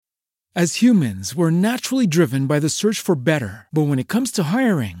As humans, we're naturally driven by the search for better. But when it comes to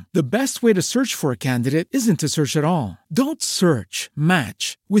hiring, the best way to search for a candidate isn't to search at all. Don't search,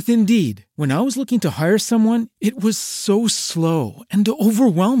 match with Indeed. When I was looking to hire someone, it was so slow and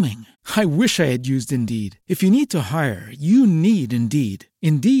overwhelming. I wish I had used Indeed. If you need to hire, you need Indeed.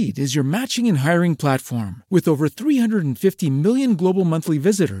 Indeed is your matching and hiring platform with over 350 million global monthly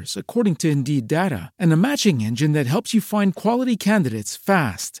visitors, according to Indeed data, and a matching engine that helps you find quality candidates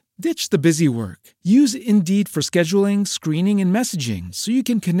fast. Ditch the busy work. Use Indeed for scheduling, screening, and messaging so you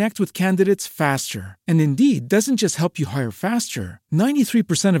can connect with candidates faster. And Indeed doesn't just help you hire faster.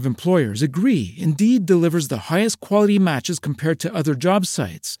 93% of employers agree Indeed delivers the highest quality matches compared to other job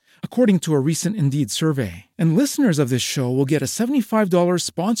sites, according to a recent Indeed survey. And listeners of this show will get a $75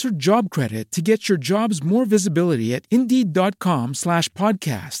 sponsored job credit to get your jobs more visibility at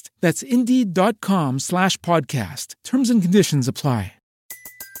Indeed.com/podcast. That's Indeed.com/podcast. Terms and conditions apply.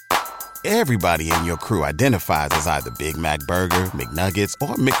 Everybody in your crew identifies as either Big Mac Burger, McNuggets,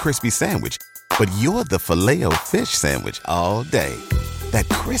 or McCrispy Sandwich. But you're the Filet-O-Fish Sandwich all day. That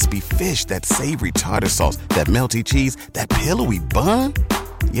crispy fish, that savory tartar sauce, that melty cheese, that pillowy bun.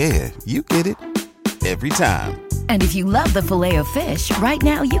 Yeah, you get it. Every time. And if you love the Filet-O-Fish, right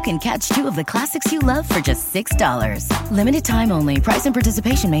now you can catch two of the classics you love for just $6. Limited time only. Price and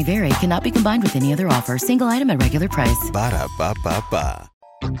participation may vary. Cannot be combined with any other offer. Single item at regular price. Ba-da-ba-ba-ba.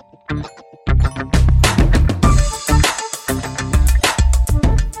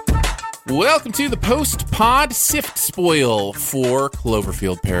 Welcome to the post-pod sift spoil for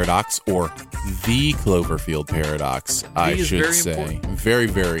Cloverfield Paradox, or the Cloverfield Paradox, I should say. Very,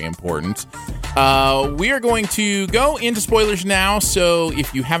 very important. We are going to go into spoilers now, so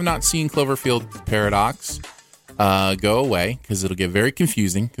if you have not seen Cloverfield Paradox, go away, because it'll get very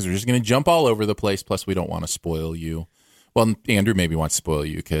confusing, because we're just going to jump all over the place, plus we don't want to spoil you. Well, Andrew maybe wants to spoil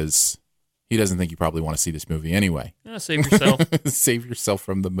you, because he doesn't think you probably want to see this movie anyway. Save yourself. Save yourself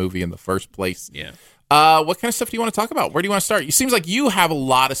from the movie in the first place. Yeah. What kind of stuff do you want to talk about? Where do you want to start? It seems like you have a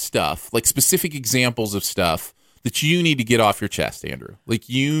lot of stuff, like specific examples of stuff that you need to get ooff your chest, Andrew. Like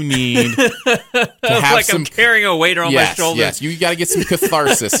you need to have like I'm carrying a weight on my shoulders. Yes, you got to get some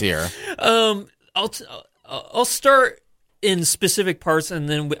catharsis here. I'll start in specific parts, and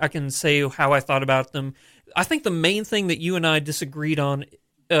then I can say how I thought about them. I think the main thing that you and I disagreed on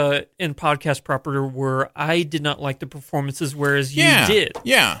in podcast proper were I did not like the performances, whereas you did.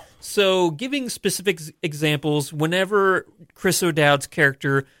 Yeah. So giving specific examples, whenever Chris O'Dowd's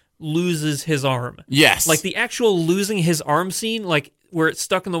character loses his arm. Yes. Like the actual losing his arm scene, like where it's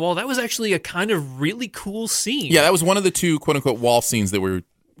stuck in the wall, that was actually a kind of really cool scene. Yeah, that was one of the two quote-unquote wall scenes that we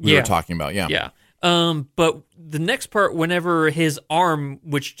were talking about. Yeah. Yeah. But the next part, whenever his arm,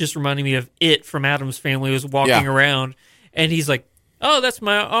 which just reminded me of It from Addams Family, was walking around, and he's like, "Oh, that's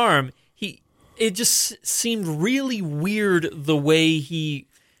my arm." It just seemed really weird the way he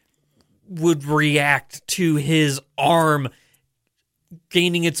would react to his arm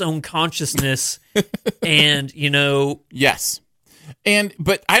gaining its own consciousness, and Yes,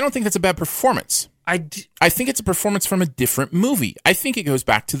 but I don't think that's a bad performance. I think it's a performance from a different movie. I think it goes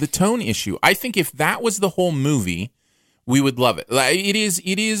back to the tone issue. I think if that was the whole movie, we would love it. It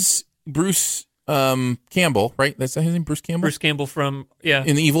is Bruce Campbell, right? That's his name, Bruce Campbell? Bruce Campbell from,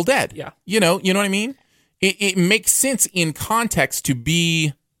 in The Evil Dead. Yeah. You know what I mean? It makes sense in context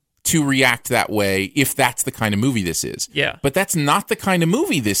to react that way if that's the kind of movie this is. Yeah. But that's not the kind of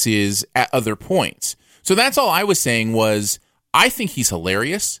movie this is at other points. So that's all I was saying was, I think he's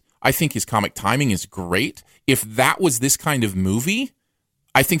hilarious. I think his comic timing is great. If that was this kind of movie,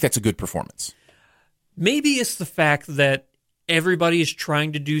 I think that's a good performance. Maybe it's the fact that everybody is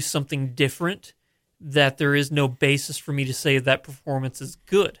trying to do something different, that there is no basis for me to say that performance is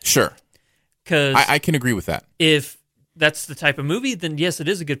good. Sure. Because I can agree with that. If that's the type of movie, then yes, it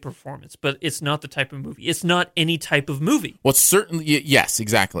is a good performance, but it's not the type of movie. It's not any type of movie. Well, certainly, yes,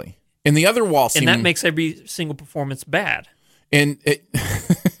 exactly. And the other wall scene... And that makes every single performance bad. And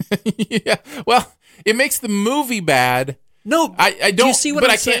yeah, well, it makes the movie bad. No, I don't. Do you see what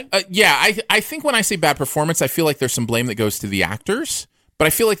I'm saying? I think when I say bad performance, I feel like there's some blame that goes to the actors. But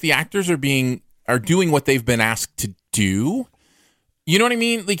I feel like the actors are doing what they've been asked to do. You know what I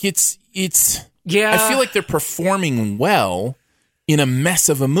mean? Like it's. Yeah. I feel like they're performing well in a mess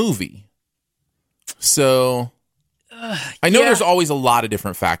of a movie. So I know there's always a lot of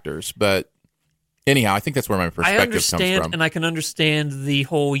different factors, but. Anyhow, I think that's where my perspective comes from. And I can understand the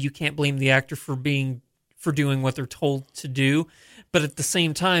whole you can't blame the actor for doing what they're told to do, but at the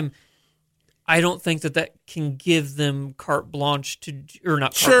same time, I don't think that can give them carte blanche or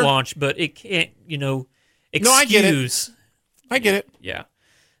not carte blanche, but it can't, excuse. No, I get it. I get it. Yeah.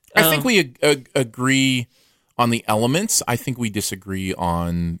 I think we agree on the elements. I think we disagree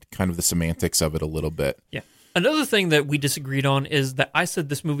on kind of the semantics of it a little bit. Yeah. Another thing that we disagreed on is that I said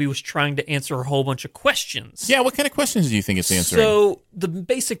this movie was trying to answer a whole bunch of questions. Yeah, what kind of questions do you think it's answering? So the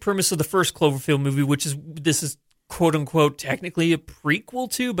basic premise of the first Cloverfield movie, this is quote-unquote technically a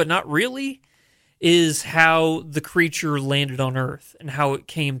prequel to, but not really, is how the creature landed on Earth and how it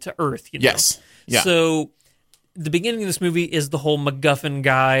came to Earth. Yes. Yeah. So the beginning of this movie is the whole MacGuffin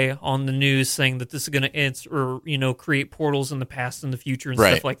guy on the news saying that this is going to answer, or, create portals in the past and the future and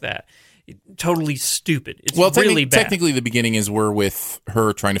stuff like that. Totally stupid. It's really bad. Technically, the beginning is we're with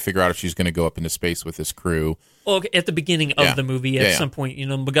her trying to figure out if she's going to go up into space with this crew. Well, at the beginning of the movie, at some point,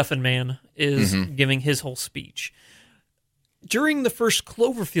 MacGuffin Man is giving his whole speech. During the first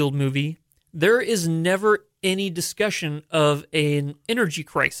Cloverfield movie, there is never any discussion of an energy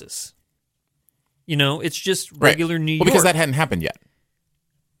crisis. It's just regular New York. Well, because that hadn't happened yet.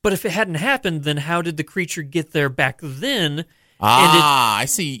 But if it hadn't happened, then how did the creature get there back then? I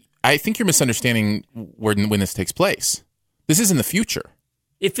see. I think you're misunderstanding when this takes place. This is in the future.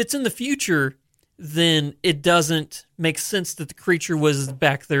 If it's in the future, then it doesn't make sense that the creature was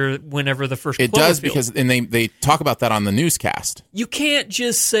back there whenever the first It does, because they talk about that on the newscast. You can't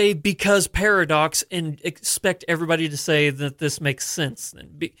just say because paradox and expect everybody to say that this makes sense.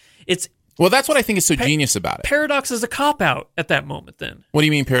 Well, that's what I think is so genius about it. Paradox is a cop-out at that moment, then. What do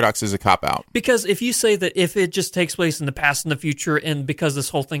you mean paradox is a cop-out? Because if you say that if it just takes place in the past and the future, and because this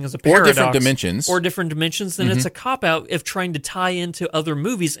whole thing is a paradox... Or different dimensions, then it's a cop-out of trying to tie into other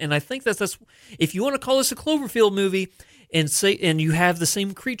movies. And I think that's... If you want to call this a Cloverfield movie and you have the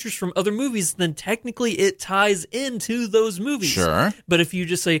same creatures from other movies, then technically it ties into those movies. Sure. But if you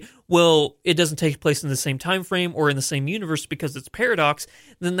just say, well, it doesn't take place in the same time frame or in the same universe because it's paradox,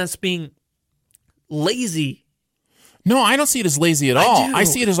 then that's being... lazy. No, I don't see it as lazy at all. I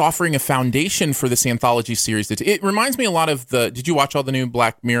see it as offering a foundation for this anthology series. It reminds me a lot of Did you watch all the new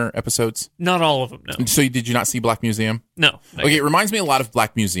Black Mirror episodes? Not all of them, no. So did you not see Black Museum? No. Okay, it reminds me a lot of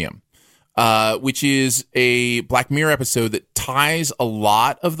Black Museum, which is a Black Mirror episode that ties a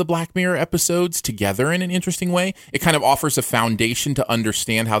lot of the Black Mirror episodes together in an interesting way. It kind of offers a foundation to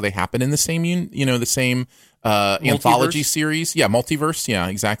understand how they happen in the same, anthology series. Yeah, multiverse. Yeah,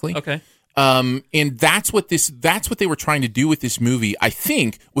 exactly. Okay. And that's what they were trying to do with this movie, I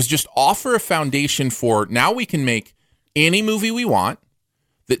think, was just offer a foundation for now we can make any movie we want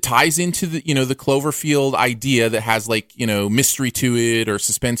that ties into the Cloverfield idea that has mystery to it or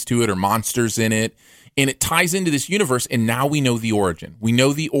suspense to it or monsters in it. And it ties into this universe, and now we know the origin. We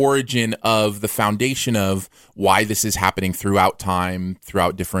know the origin of the foundation of why this is happening throughout time,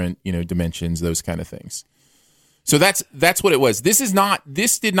 throughout different, dimensions, those kind of things. So that's what it was. This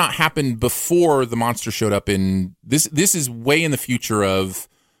did not happen before the monster showed up in this. This is way in the future of,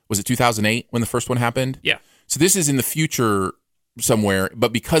 was it 2008 when the first one happened? Yeah. So this is in the future somewhere,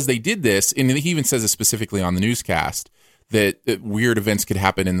 but because they did this, and he even says it specifically on the newscast, that weird events could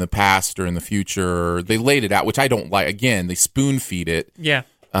happen in the past or in the future. They laid it out, which I don't like. Again, they spoon feed it. Yeah.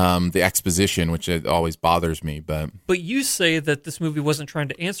 The exposition, which always bothers me. But you say that this movie wasn't trying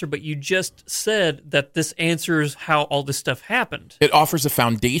to answer, but you just said that this answers how all this stuff happened. It offers a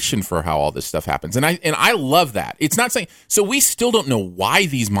foundation for how all this stuff happens. And I love that. It's not saying... So we still don't know why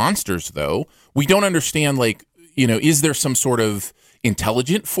these monsters, though. We don't understand, is there some sort of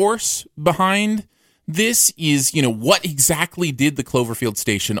intelligent force behind this? What exactly did the Cloverfield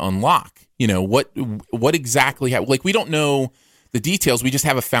station unlock? What exactly... we don't know the details. We just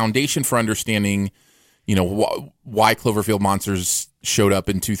have a foundation for understanding, why Cloverfield monsters showed up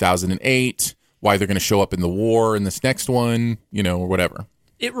in 2008, why they're going to show up in the war in this next one, or whatever.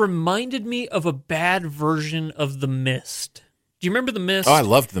 It reminded me of a bad version of The Mist. Do you remember The Mist? Oh, I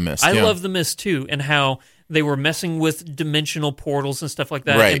loved The Mist. I loved The Mist too, and how they were messing with dimensional portals and stuff like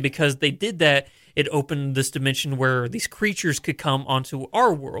that. Right. And because they did that, it opened this dimension where these creatures could come onto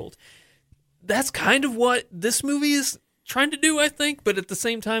our world. That's kind of what this movie is trying to do, I think, but at the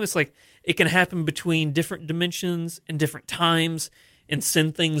same time, it's it can happen between different dimensions and different times and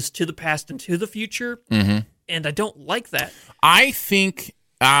send things to the past and to the future, and I don't like that. I think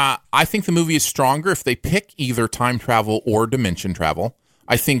the movie is stronger if they pick either time travel or dimension travel.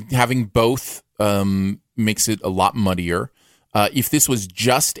 I think having both makes it a lot muddier. If this was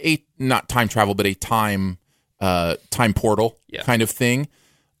just not time travel, but a time portal kind of thing,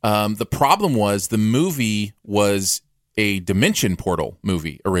 the problem was the movie was a dimension portal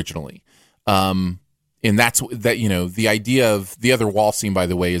movie originally. And that's the idea of the other wall scene, by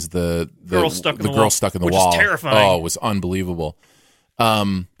the way, is the girl stuck in the girl stuck in the which wall. Is terrifying. Oh, it was unbelievable.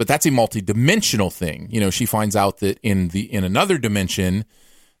 But that's a multi-dimensional thing. She finds out that in another dimension,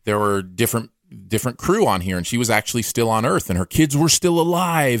 there were different crew on here, and she was actually still on Earth, and her kids were still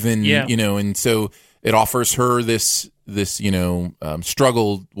alive, and and so it offers her this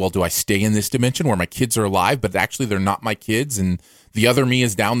struggle. Well, do I stay in this dimension where my kids are alive, but actually they're not my kids, and the other me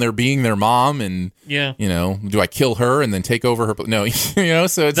is down there being their mom, and do I kill her and then take over her? No,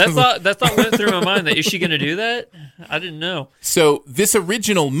 so it's that thought went through my mind. That is she going to do that? I didn't know. So this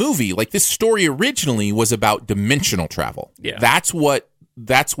original movie, like this story originally was about dimensional travel. Yeah, that's what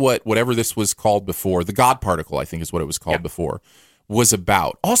whatever this was called before, the God Particle, I think is what it was called before, was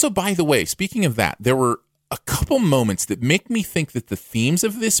about. Also, by the way, speaking of that, there were a couple moments that make me think that the themes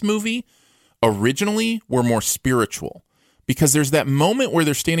of this movie originally were more spiritual. Because there's that moment where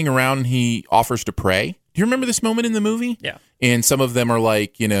they're standing around and he offers to pray. Do you remember this moment in the movie? Yeah. And some of them are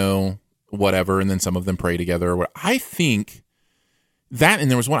like, whatever, and then some of them pray together. I think that, and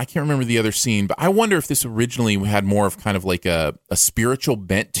there was one, I can't remember the other scene, but I wonder if this originally had more of kind of like a spiritual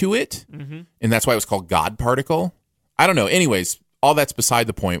bent to it, and that's why it was called God Particle. I don't know. Anyways, all that's beside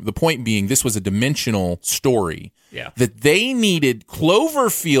the point. The point being, this was a dimensional story that they needed,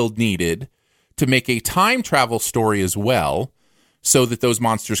 Cloverfield needed, to make a time travel story as well, so that those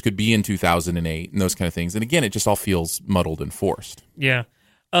monsters could be in 2008 and those kind of things. And again, it just all feels muddled and forced. Yeah.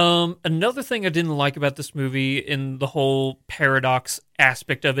 Another thing I didn't like about this movie in the whole paradox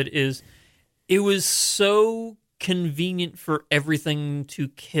aspect of it is it was so convenient for everything to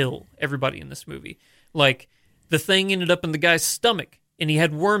kill everybody in this movie. Like, the thing ended up in the guy's stomach and he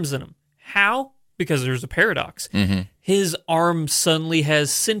had worms in him. How? Because there's a paradox. Mm-hmm. His arm suddenly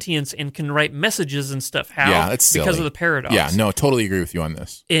has sentience and can write messages and stuff. How? Yeah, that's silly. Because of the paradox. Yeah, no, totally agree with you on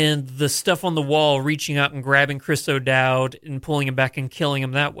this. And the stuff on the wall, reaching out and grabbing Chris O'Dowd and pulling him back and killing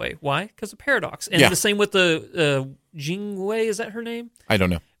him that way. Why? Because of paradox. And the same with the Jingwei, is that her name? I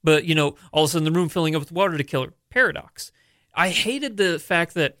don't know. But, all of a sudden the room filling up with water to kill her. Paradox. I hated the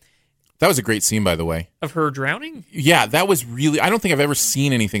fact that... That was a great scene, by the way. Of her drowning? Yeah, that was really... I don't think I've ever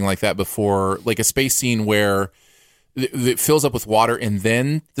seen anything like that before. Like a space scene where it fills up with water and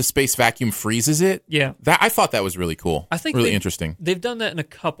then the space vacuum freezes it. Yeah. I thought that was really cool. I think really interesting. They've done that in a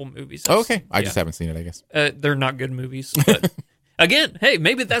couple movies. Oh, okay. I just haven't seen it, I guess. They're not good movies. But again, hey,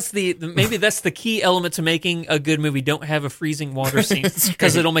 maybe that's the key element to making a good movie. Don't have a freezing water scene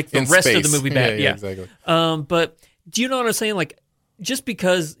because it'll make the rest of the movie bad. Yeah, exactly. But do you know what I'm saying? Like, just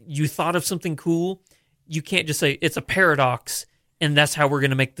because you thought of something cool, you can't just say it's a paradox and that's how we're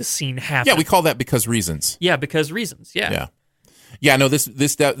going to make the scene happen. Yeah, we call that because reasons. Yeah, because reasons. Yeah. Yeah, no,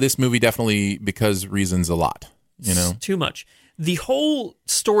 this movie definitely because reasons a lot, It's too much. The whole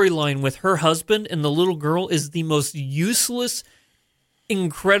storyline with her husband and the little girl is the most useless,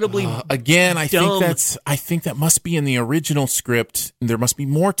 incredibly again, I dumb. think that must be in the original script. There must be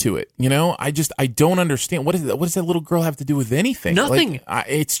more to it. I don't understand. What does that little girl have to do with anything? Nothing.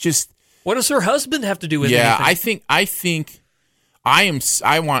 It's just. What does her husband have to do with anything? Yeah,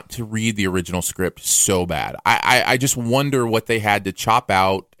 I want to read the original script so bad. I just wonder what they had to chop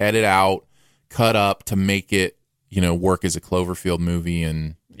out, edit out, cut up to make it, work as a Cloverfield movie.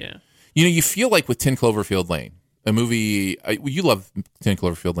 And you feel like with 10 Cloverfield Lane, a movie you love 10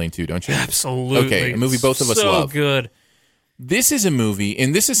 Cloverfield Lane too, don't you? Absolutely. Okay, a movie both of us love. So good. This is a movie,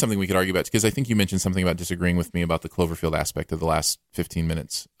 and this is something we could argue about because I think you mentioned something about disagreeing with me about the Cloverfield aspect of the last 15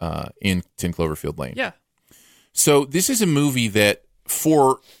 minutes in 10 Cloverfield Lane. Yeah. So this is a movie that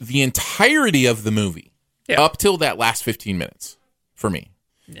for the entirety of the movie, up till that last 15 minutes, for me,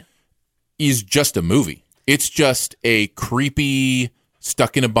 is just a movie. It's just a creepy,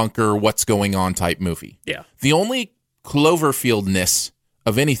 stuck in a bunker, what's going on type movie. Yeah. The only Cloverfield-ness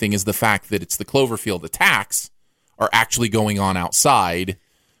of anything is the fact that it's the Cloverfield attacks are actually going on outside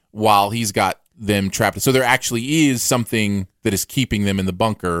while he's got them trapped. So there actually is something that is keeping them in the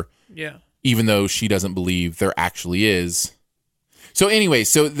bunker. Yeah. Even though she doesn't believe there actually is. So anyway,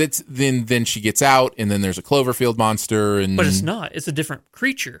 that's then she gets out, and then there's a Cloverfield monster, but it's not. It's a different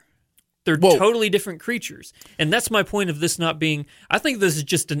creature. They're totally different creatures, and that's my point of this not being. I think this is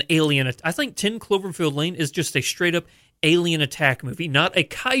just an alien. I think 10 Cloverfield Lane is just a straight up alien attack movie, not a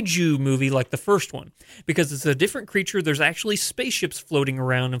kaiju movie like the first one, because it's a different creature. There's actually spaceships floating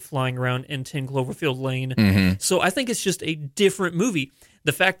around and flying around in 10 Cloverfield Lane. Mm-hmm. So I think it's just a different movie.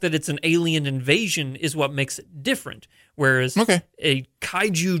 The fact that it's an alien invasion is what makes it different, whereas a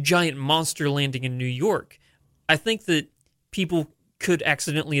kaiju giant monster landing in New York, I think that people could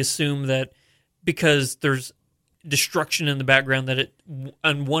accidentally assume that because there's destruction in the background that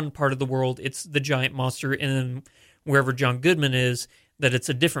on one part of the world it's the giant monster, and then wherever John Goodman is, that it's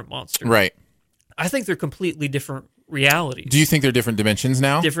a different monster. Right. I think they're completely different realities. Do you think they're different dimensions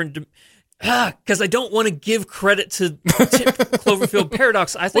now? Because I don't want to give credit to Cloverfield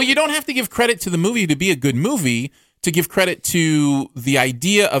Paradox. I think, well, you don't have to give credit to the movie to be a good movie. To give credit to the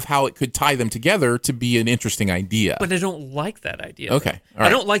idea of how it could tie them together to be an interesting idea. But I don't like that idea. Okay. All right. I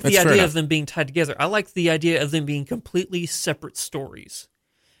don't like That's the fair idea enough. of them being tied together. I like the idea of them being completely separate stories.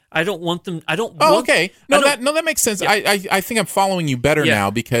 I don't want them. Okay. That makes sense. Yeah. I think I'm following you better now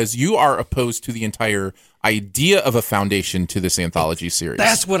because you are opposed to the entire idea of a foundation to this anthology series.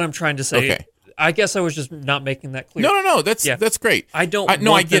 That's what I'm trying to say. Okay. I guess I was just not making that clear. No. That's great. I don't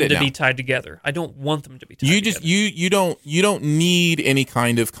want them to be tied together. I don't want them to be tied together. You don't need any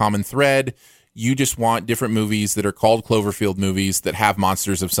kind of common thread. You just want different movies that are called Cloverfield movies that have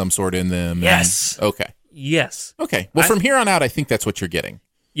monsters of some sort in them. Yes. Okay. Yes. Okay. Well, from here on out, I think that's what you're getting.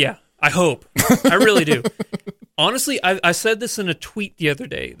 Yeah, I hope. I really do. Honestly, I said this in a tweet the other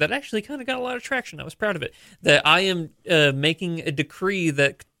day that actually kind of got a lot of traction. I was proud of it. That I am making a decree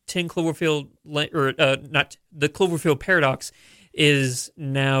that 10 Cloverfield, not the Cloverfield Paradox, is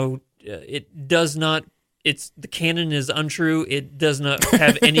now it does not. The canon is untrue. It does not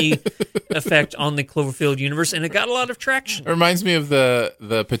have any effect on the Cloverfield universe, and it got a lot of traction. It reminds me of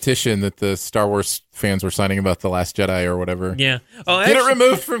the petition that the Star Wars fans were signing about The Last Jedi or whatever. Yeah. Get it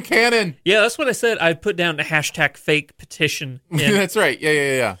removed from canon. Yeah, that's what I said. I put down a #fake petition. That's right.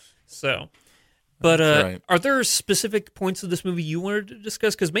 Yeah. So, but right. Are there specific points of this movie you wanted to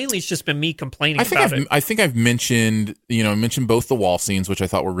discuss? Because mainly it's just been me complaining about it. I think I've mentioned, both the wall scenes, which I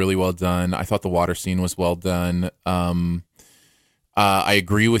thought were really well done. I thought the water scene was well done. I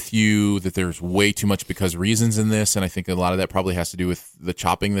agree with you that there's way too much because reasons in this, and I think a lot of that probably has to do with the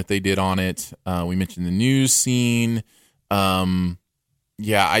chopping that they did on it. We mentioned the news scene. For me,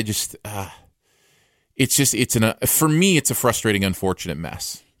 it's a frustrating, unfortunate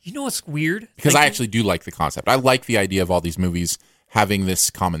mess. You know what's weird? Because I actually do like the concept. I like the idea of all these movies having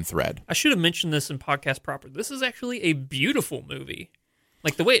this common thread. I should have mentioned this in podcast proper. This is actually a beautiful movie.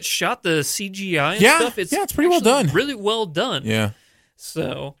 Like the way it's shot, the CGI and stuff. It's pretty well done. Really well done. Yeah.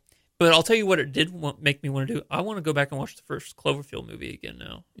 So, but I'll tell you what it did make me want to do. I want to go back and watch the first Cloverfield movie again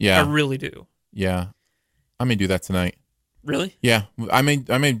now. Yeah. I really do. Yeah. I may do that tonight. Really? Yeah. I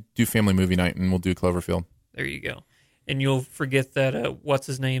may do family movie night and we'll do Cloverfield. There you go. And you'll forget that what's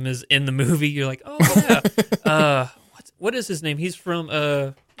his name is in the movie. You're like, oh yeah. What is his name? He's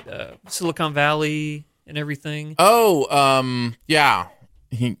from Silicon Valley and everything. Oh, yeah.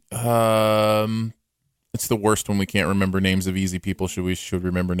 He it's the worst when we can't remember names of easy people we should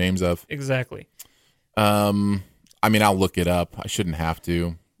remember names of. Exactly. I'll look it up. I shouldn't have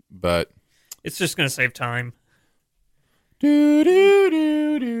to, but it's just going to save time. Do do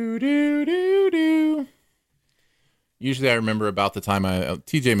do do do do do. Usually I remember about the time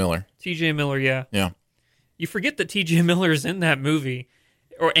T.J. Miller. T.J. Miller, yeah. Yeah. You forget that T.J. Miller is in that movie.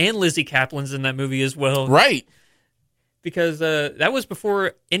 And Lizzie Kaplan's in that movie as well. Right. Because that was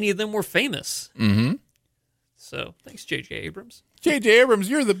before any of them were famous. Mm-hmm. So, thanks, J.J. Abrams. J.J. Abrams,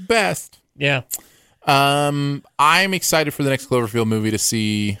 you're the best. Yeah. I'm excited for the next Cloverfield movie to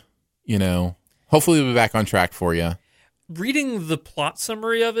see, hopefully we'll be back on track for you. Reading the plot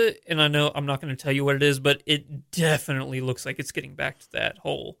summary of it, and I know I'm not going to tell you what it is, but it definitely looks like it's getting back to that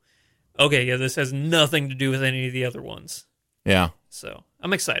whole, okay, yeah, this has nothing to do with any of the other ones. Yeah. So,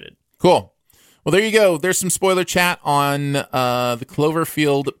 I'm excited. Cool. Well, there you go. There's some spoiler chat on the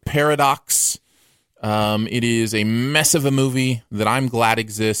Cloverfield Paradox. It is a mess of a movie that I'm glad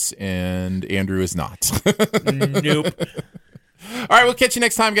exists, and Andrew is not. Nope. All right, we'll catch you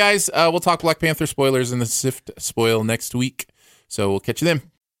next time, guys. We'll talk Black Panther spoilers in the Sift Spoil next week, so we'll catch you then.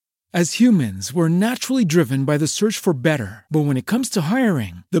 As humans, we're naturally driven by the search for better. But when it comes to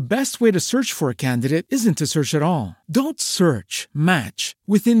hiring, the best way to search for a candidate isn't to search at all. Don't search, match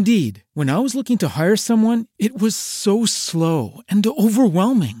with Indeed. When I was looking to hire someone, it was so slow and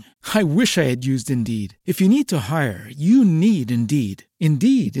overwhelming. I wish I had used Indeed. If you need to hire, you need Indeed.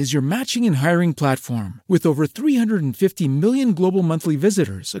 Indeed is your matching and hiring platform with over 350 million global monthly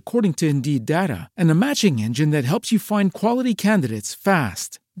visitors, according to Indeed data, and a matching engine that helps you find quality candidates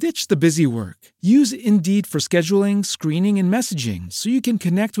fast. Ditch the busy work. Use Indeed for scheduling, screening, and messaging so you can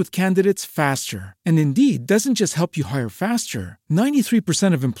connect with candidates faster. And Indeed doesn't just help you hire faster.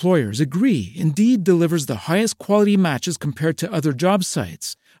 93% of employers agree Indeed delivers the highest quality matches compared to other job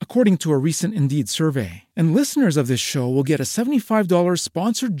sites, according to a recent Indeed survey. And listeners of this show will get a $75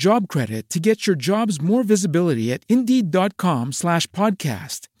 sponsored job credit to get your jobs more visibility at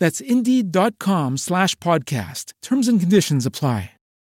Indeed.com/podcast. That's Indeed.com/podcast. Terms and conditions apply.